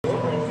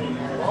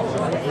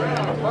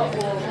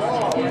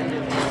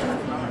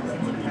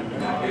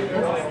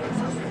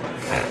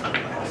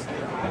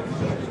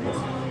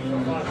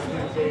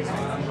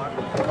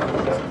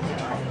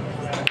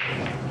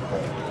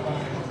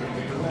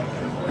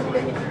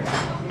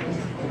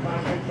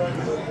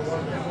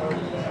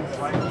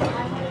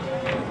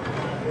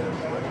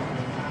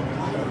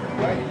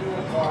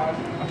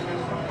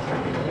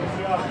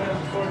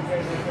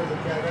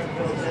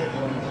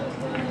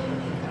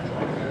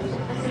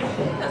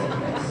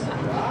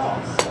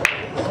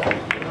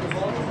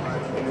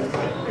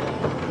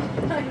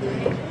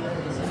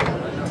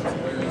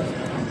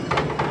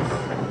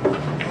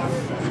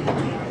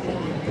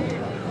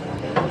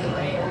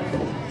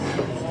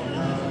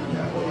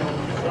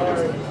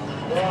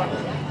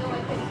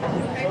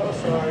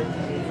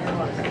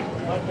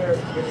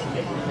I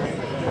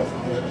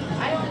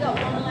only got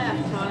one left,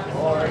 Tom.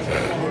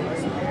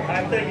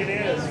 I think it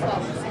is.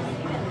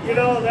 You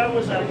know, that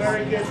was a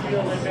very good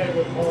deal they made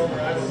with Palmer.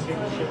 I don't give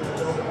a shit.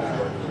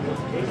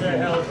 He's a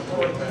hell of a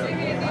quarterback. Do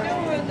you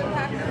know who the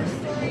Packers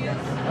story is?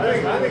 I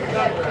think it's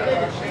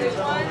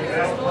not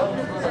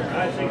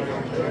I think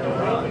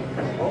probably.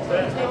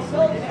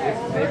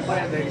 They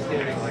plan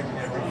Thanksgiving like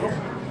every year.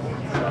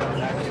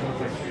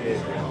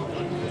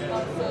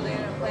 So they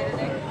didn't play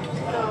today?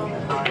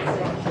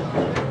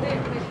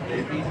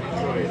 They beat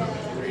Detroit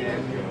 3-0.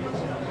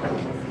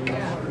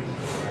 Yeah.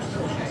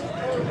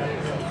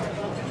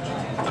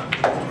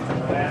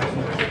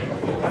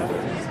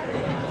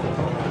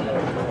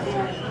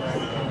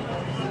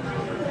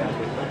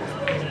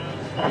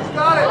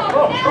 Got it!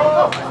 Oh.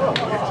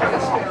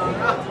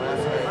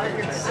 I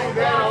can see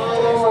that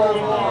all over the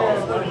wall.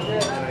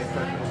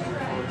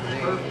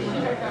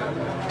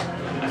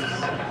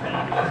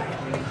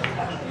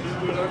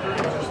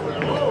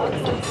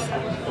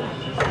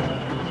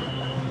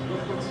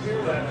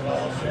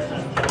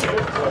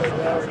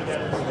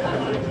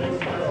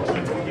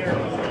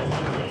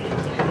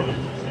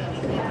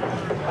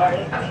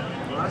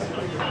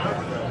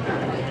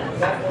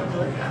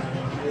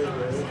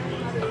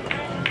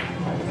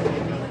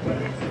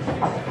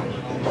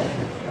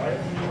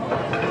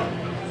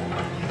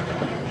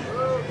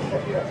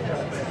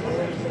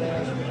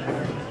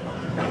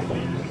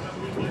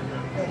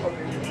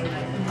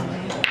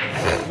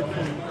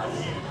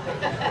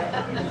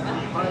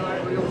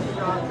 Highlight reel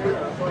shot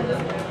there.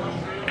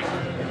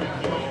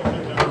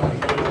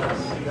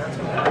 That's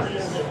what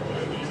happens.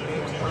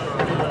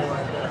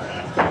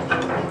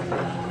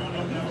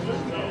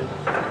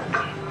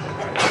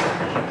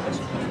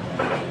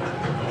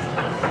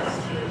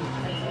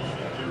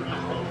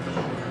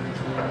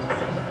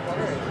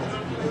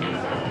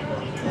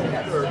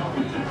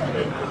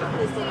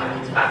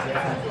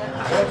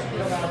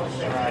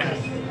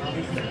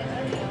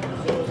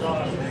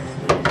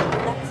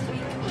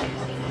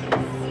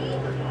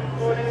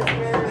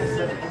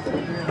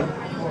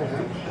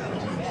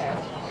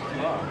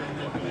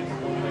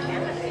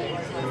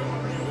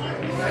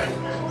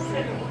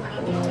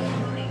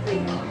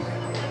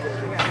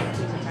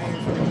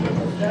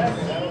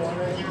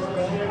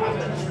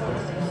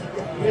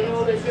 You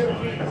know, they should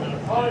keep,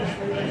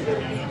 honestly, they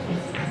should keep,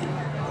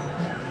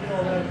 you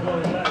know, that's what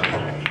it's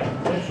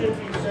like. They should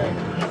be saying,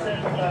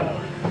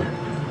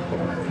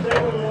 they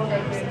were the one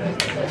that made this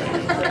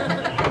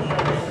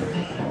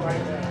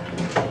right now.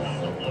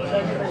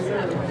 Second or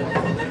third.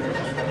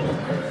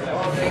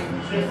 Well, they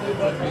should do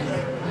what they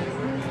say.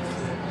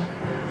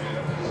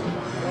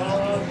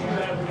 Well, you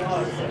have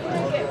lost.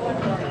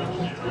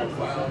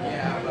 Well,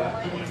 yeah, but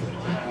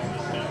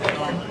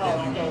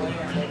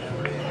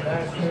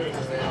That's true.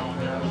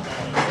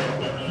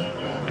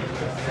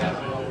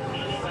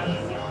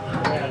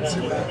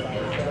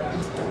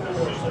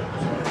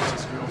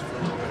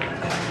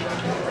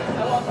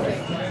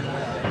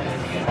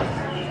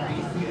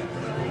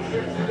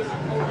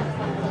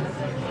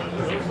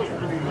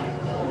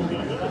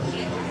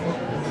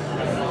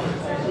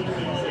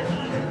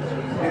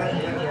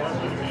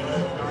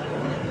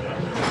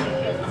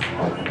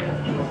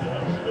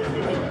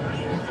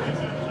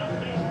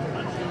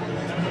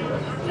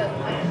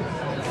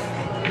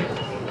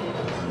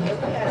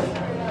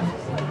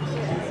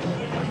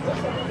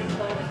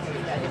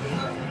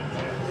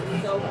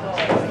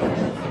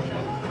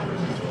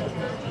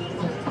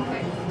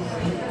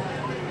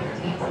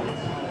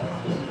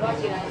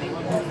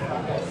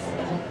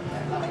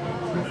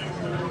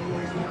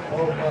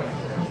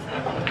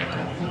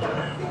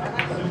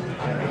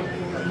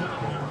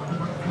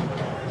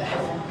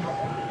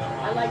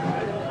 I like to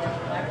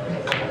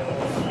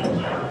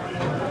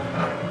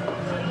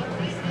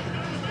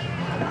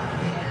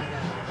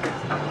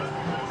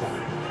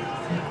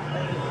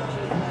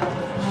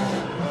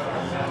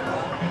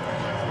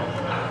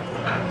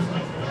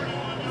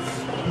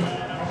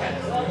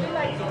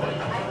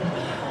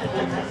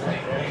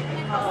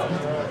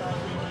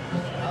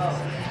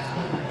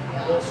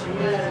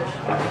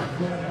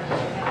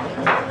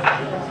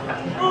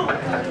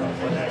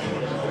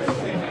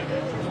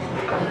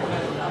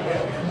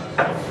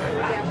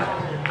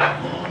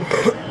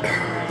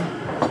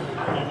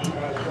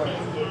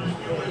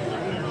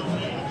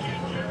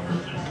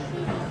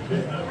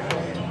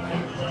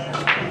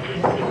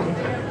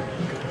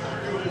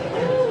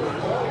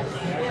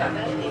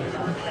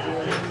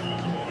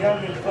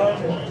Young and fun.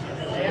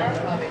 They are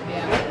coming,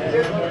 yeah.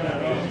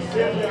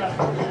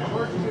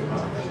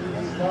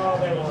 No,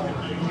 they won't.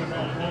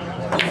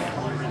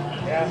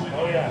 Yeah,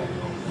 oh yeah.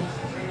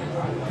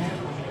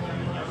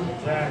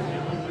 Exactly.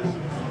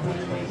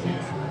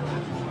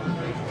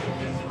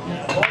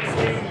 One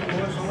team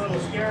was a little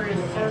scary in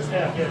the first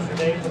half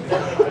yesterday, but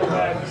then they come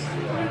back.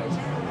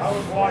 I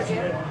was watching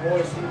it in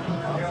Boise.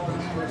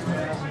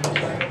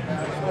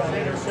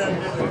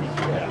 Intercepted.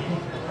 Yeah.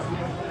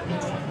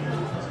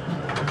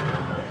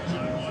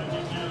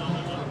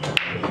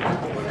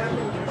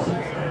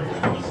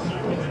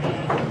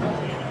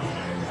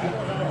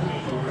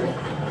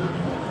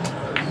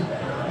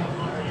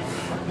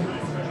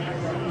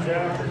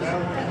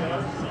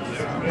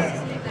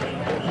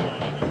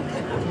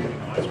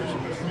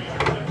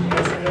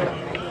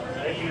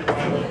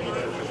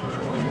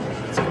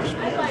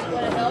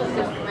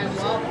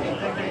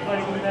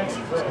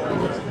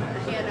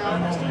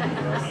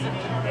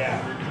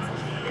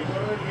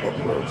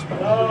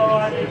 No,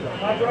 I didn't.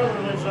 My brother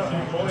lives up in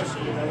Boise,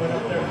 and I went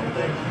up there for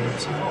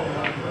things.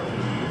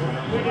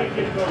 We didn't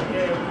get to go to the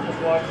game. We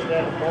just watched it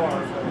at a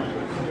bar.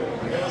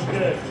 It was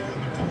good.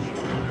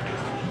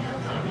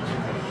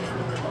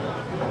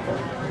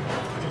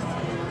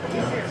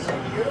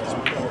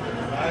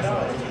 I know.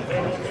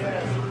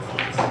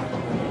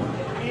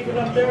 Even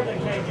up there, they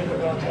can't get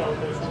it on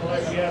television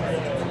unless you have a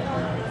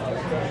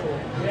special.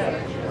 Yeah,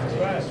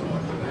 right.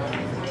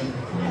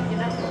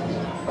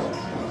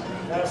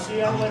 Now,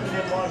 see, I'm living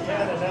in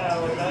Montana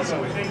now, and I'm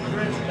a big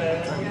Grizz fan,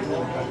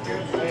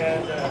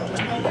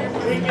 and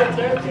we get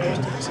their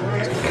game.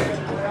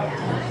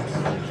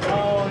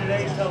 Oh, it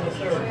ain't till the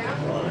 3rd.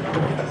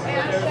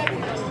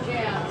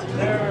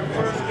 Their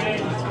first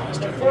game,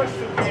 the first 2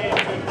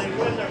 games, if they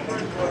win their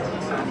first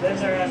one, then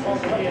they're at home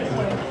again.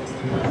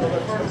 So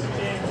the first 2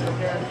 games are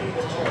guaranteed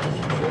at home.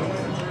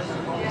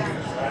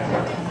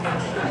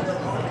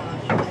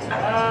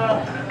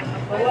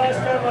 The last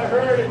time I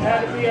heard it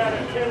had to be out of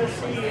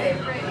Tennessee, and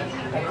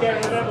I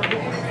can't remember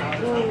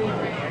who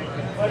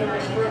but it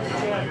was first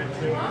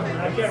championship.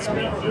 I can't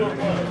remember who it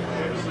was.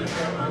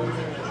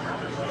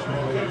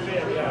 Could have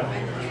been, yeah.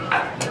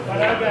 But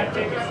I got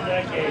tickets to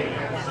that game.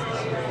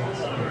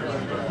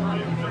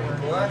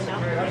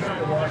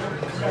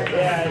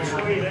 Yeah, it's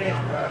sweet, eh?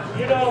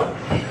 You know,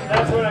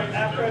 that's what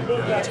after I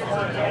moved back to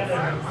Montana,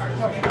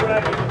 what I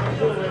could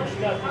do is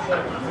nothing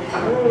but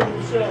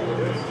rude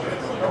silver.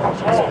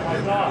 Oh my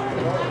God.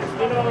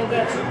 You know,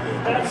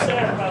 that's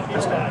sad about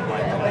these guys.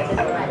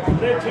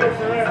 Lived here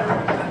forever.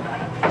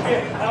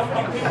 Shit, how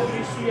many people do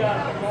you see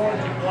out in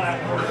orange and black?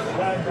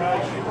 That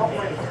drives you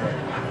crazy.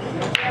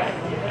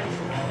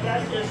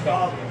 That's just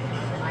awful.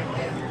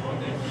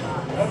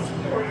 That's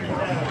pretty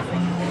town.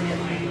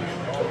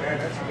 Oh man,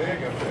 that's big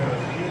up there.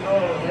 You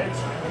know,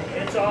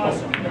 it's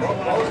awesome.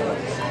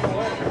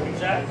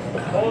 Exactly.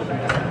 Both of them.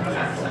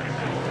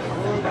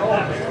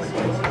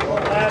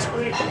 Last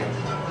week,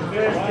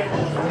 good.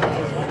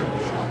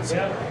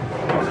 Yep.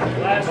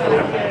 Last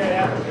weekend,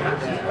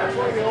 that's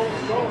where you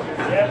always go.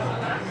 Yep.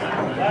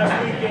 Last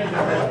weekend, we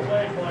were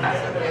playing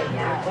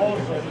Montana,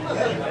 Bozeman.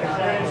 Their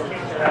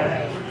kicked their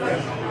ass.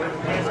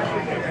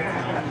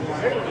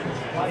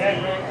 Yeah,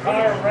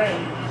 car ran.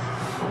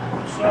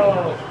 So,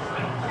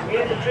 we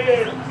had to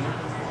bid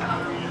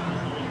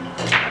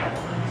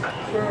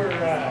for,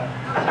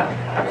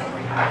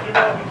 you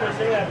know, because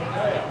they have a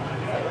playoff.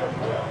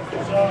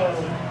 So,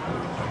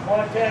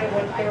 Montana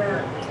went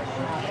 3rd,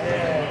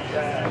 and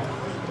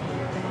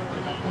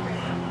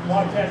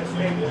Montana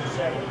State was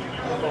 7th.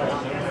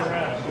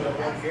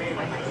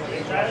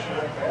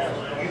 Exactly.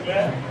 You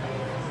bet.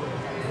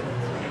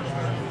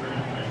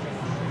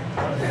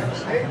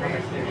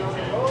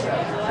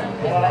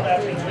 Well, that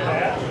means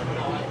that.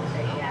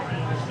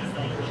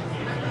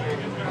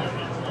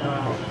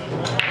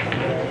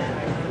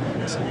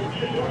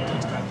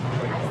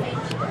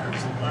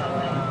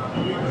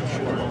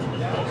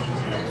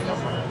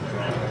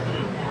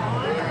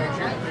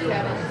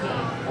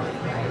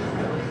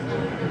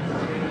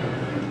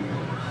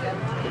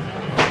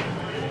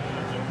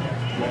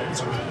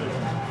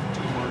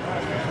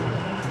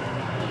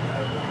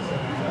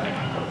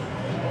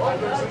 Oh,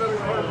 there's another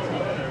hurdle.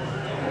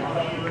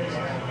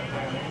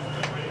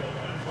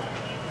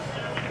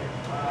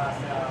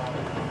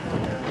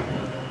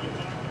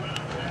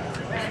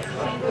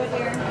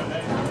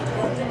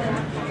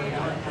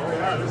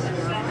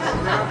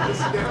 This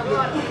is down to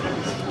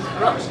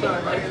crunch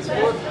time. I mean, it's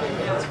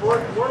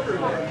fourth quarter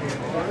now.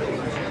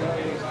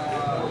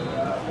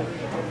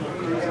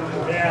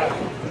 Yeah.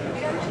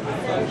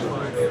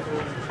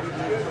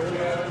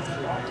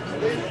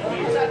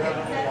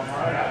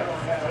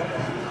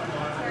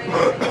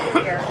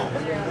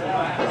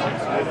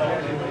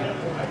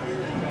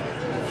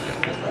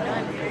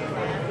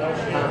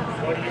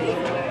 What do you look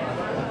at?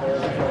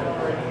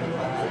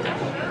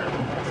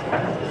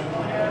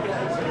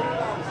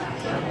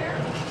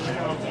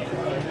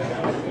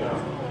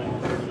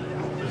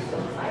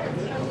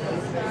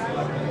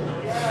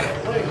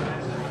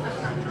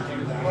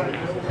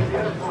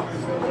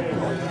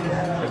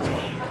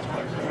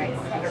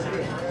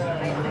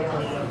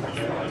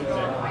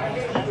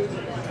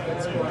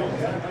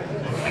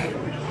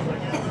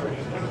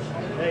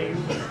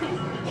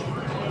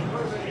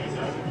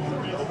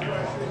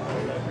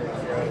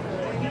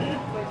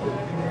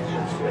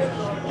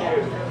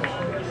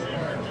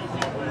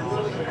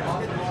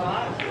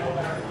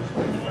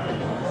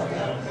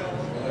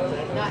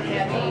 Not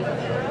heavy.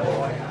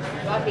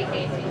 Bucky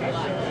hates it a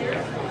lot.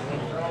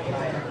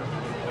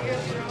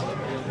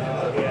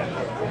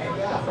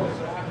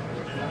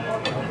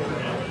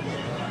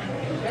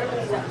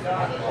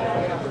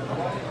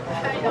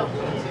 I don't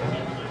need to.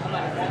 I'm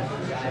like, that's the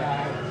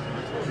guy.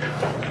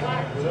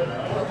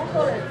 We'll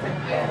go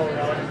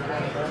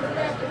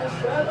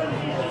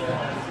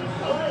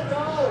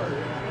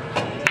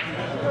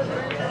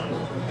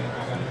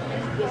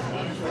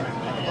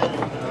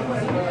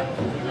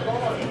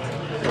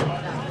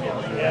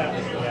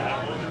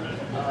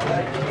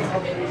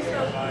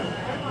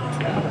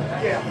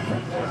Yeah.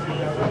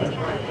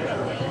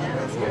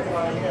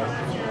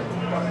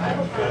 Bring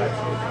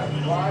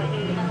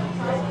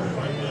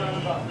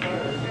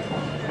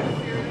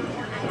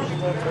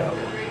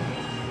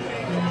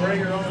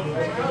her on.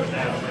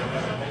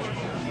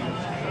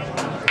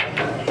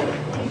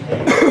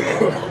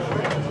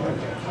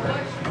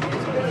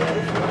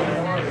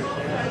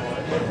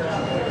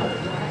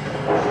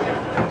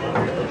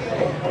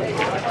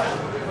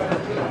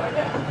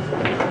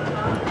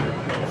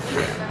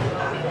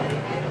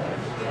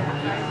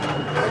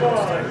 Come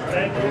on,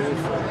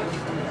 Tenille.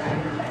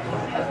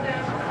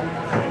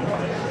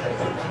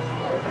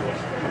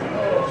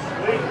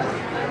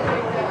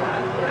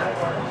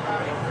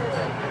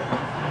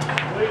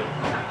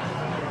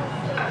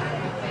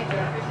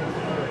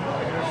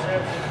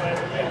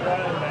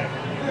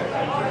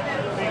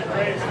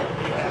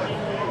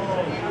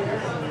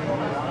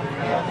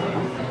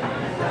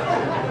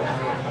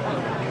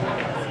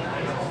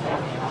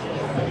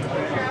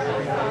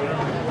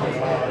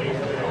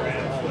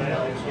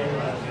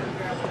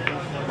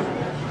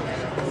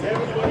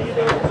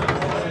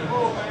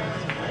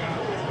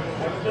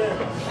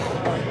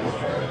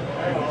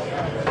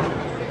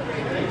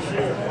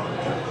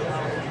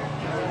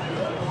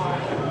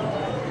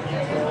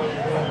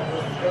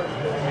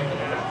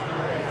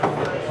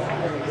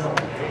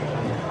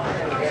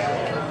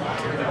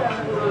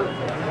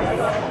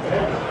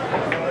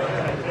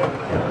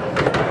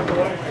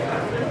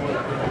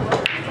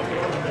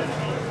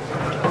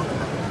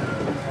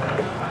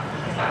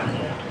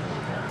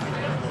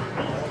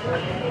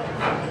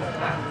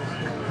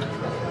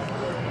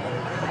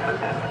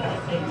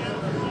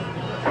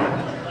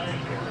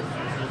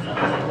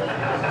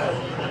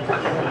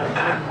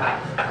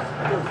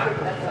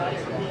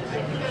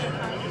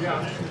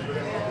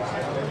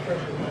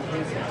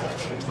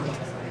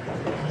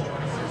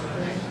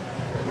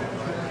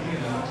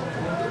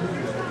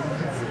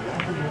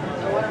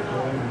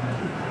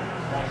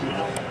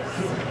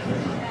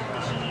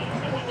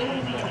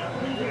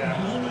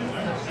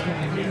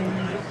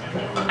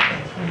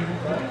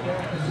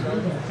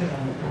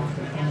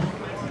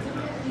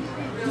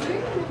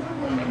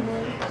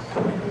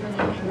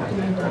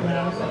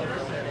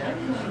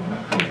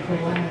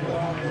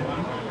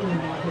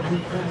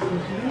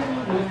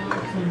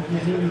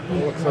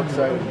 No one's so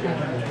excited.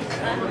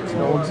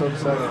 No one's so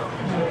excited.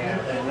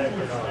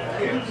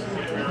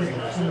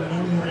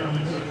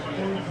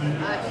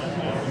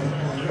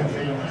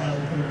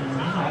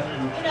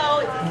 You know,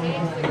 it's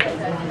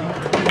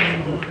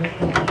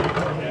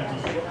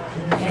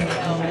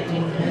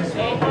the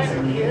same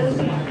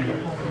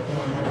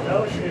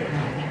No shit.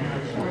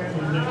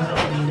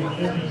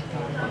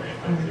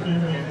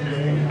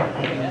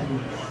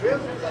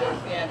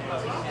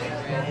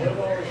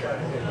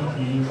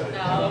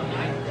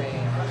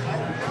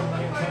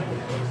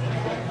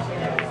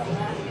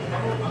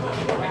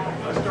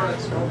 I started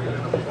smoking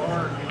in the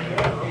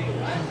barn.